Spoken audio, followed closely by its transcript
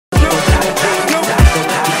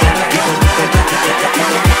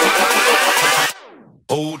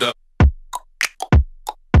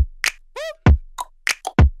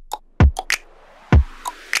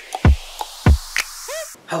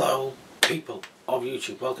of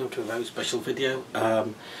YouTube. Welcome to a very special video.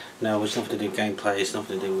 No, it's nothing to do with gameplay, it's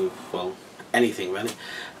nothing to do with, well, anything really.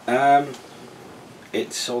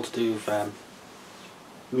 It's all to do with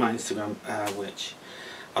my Instagram, which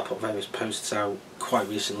I put various posts out quite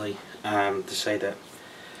recently to say that,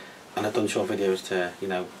 and I've done short videos to, you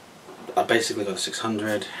know, I basically got a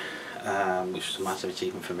 600, which was a massive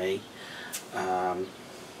achievement for me.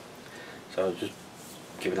 So just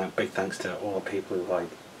giving out big thanks to all the people who like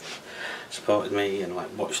supported me and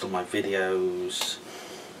like watched all my videos,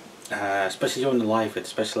 especially during the live vid,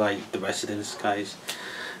 especially like the residents guys.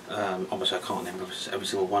 Obviously I can't name every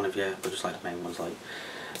single one of you, but just like the main ones like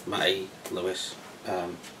Matty, Lewis,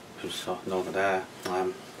 who's no longer there,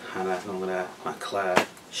 Hannah, no longer there, Claire,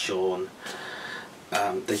 Sean.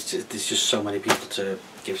 There's just so many people to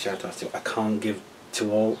give shout outs to. I can't give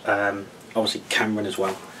to all. Obviously Cameron as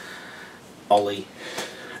well, Ollie,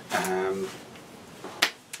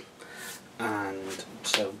 and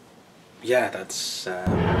so yeah, that's oh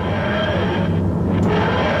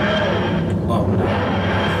no,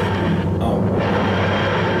 oh,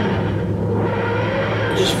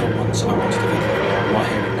 just for once I watched the video, I'm not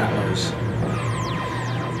hearing that noise,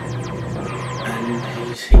 and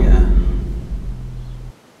he's here.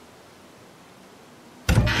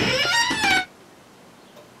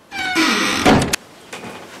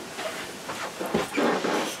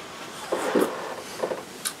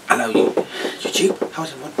 Hello YouTube,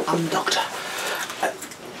 how's everyone? I'm the Doctor.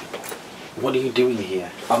 What are you doing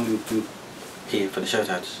here? I'm here for the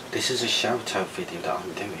shoutouts. This is a shoutout video that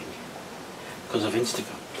I'm doing because of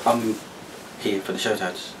Instagram. I'm here for the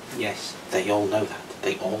shoutouts. Yes, they all know that.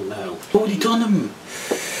 They all know. You've already done them.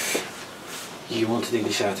 You want to do the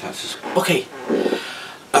shoutouts? Okay.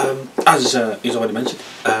 As he's already mentioned,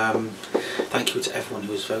 thank you to everyone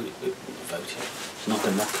who has voted. It's not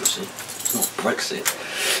democracy. It's not Brexit.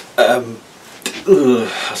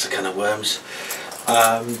 That's a can of worms.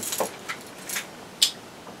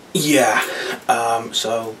 Yeah.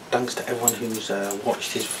 So thanks to everyone who's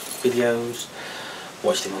watched his videos,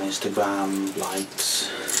 watched him on Instagram, liked,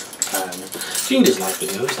 viewed his live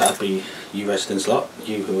videos. That'd be you residents lot,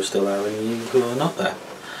 you who are still there and you who are not there.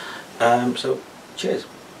 So cheers.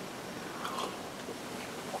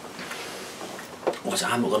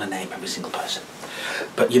 I'm not going to name every single person,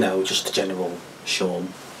 but you know, just the general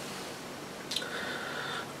Sean.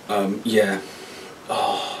 Yeah.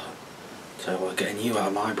 Oh, so we're getting you out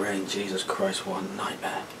of my brain. Jesus Christ, what a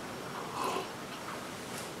nightmare.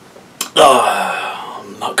 Oh,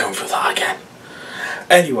 I'm not going through that again.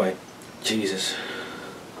 Anyway, Jesus.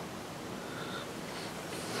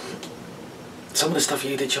 Some of the stuff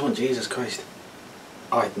you did, Sean, Jesus Christ.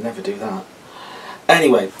 I'd never do that.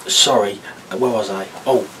 Anyway, sorry, where was I?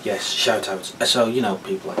 Oh, yes, shout outs. So, you know,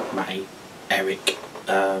 people like Matty, Eric,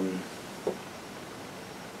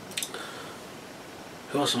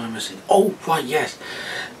 who else am I missing? Oh, right, yes.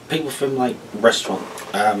 People from, like, restaurant.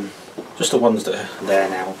 Just the ones that are there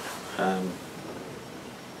now.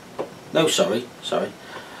 No, sorry.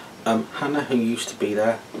 Hannah, who used to be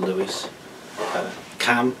there. Lewis.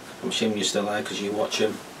 Cam, I'm assuming you're still there because you watch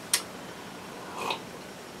him.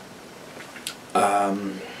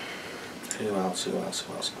 Who else?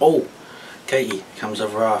 Oh, Katie, Cam's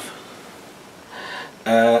over half.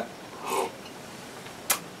 And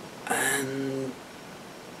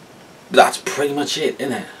that's pretty much it,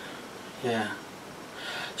 isn't it? Yeah.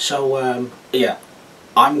 So, yeah,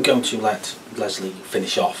 I'm going to let Leslie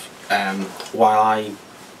finish off while I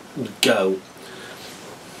go.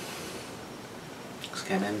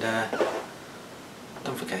 Again, and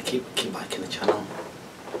don't forget, keep liking the channel.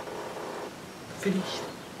 Finished.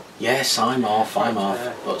 Yes, I'm off.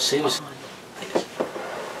 But seriously.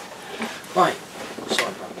 Right.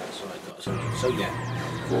 Sorry about that. So yeah,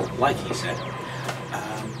 like he said,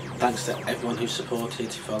 thanks to everyone who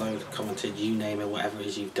supported, followed, commented, you name it, whatever it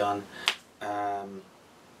is you've done.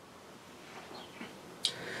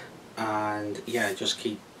 And yeah, just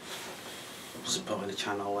keep supporting the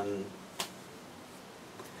channel and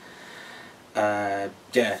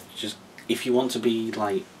yeah, just if you want to be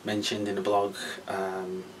like mentioned in a blog,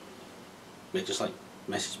 just like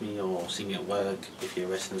message me or see me at work if you're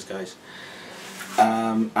residents guys,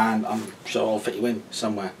 and I'm sure I'll fit you in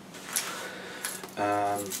somewhere.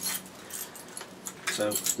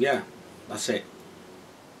 So yeah, that's it.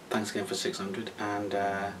 Thanks again for 600, and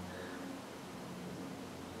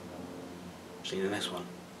see you in the next one.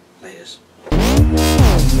 Laters.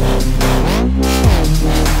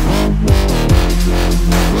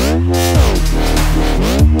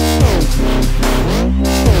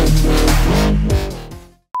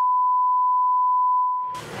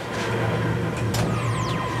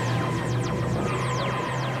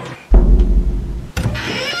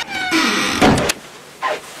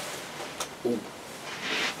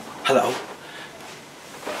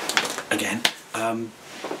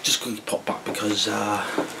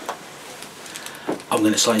 because I'm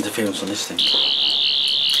going to slide interference on this thing.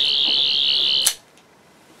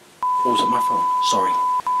 Oh, was it my phone? Sorry.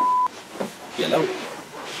 Hello?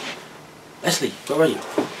 Leslie, where are you?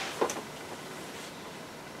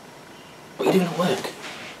 What are you doing at work?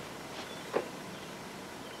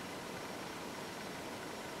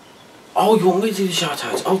 Oh, you want me to do the shout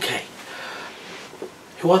outs? Okay.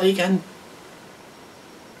 Who are they again?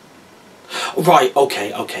 Right,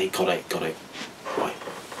 okay, got it.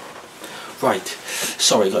 Right,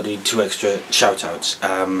 sorry, got to do 2 extra shout outs.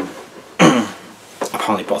 Apparently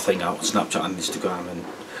put a thing out on Snapchat and Instagram and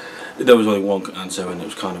there was only one answer and it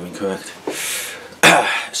was kind of incorrect.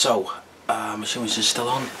 So, I'm assuming this is still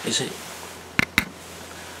on, is it?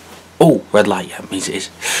 Oh, red light, yeah, means it is.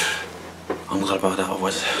 I'm glad about that,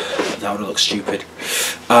 otherwise that would look stupid.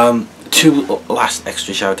 2 last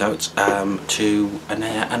extra shout outs to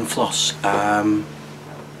Anaya and Floss.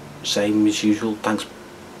 Same as usual, thanks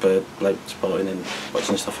for like supporting and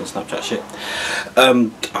watching stuff on Snapchat shit.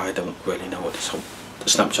 I don't really know what this whole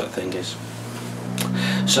Snapchat thing is.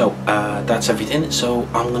 So that's everything, so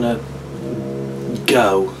I'm gonna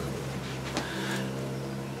go.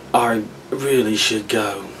 I really should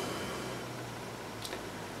go.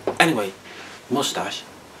 Anyway, mustache,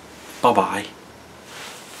 bye bye.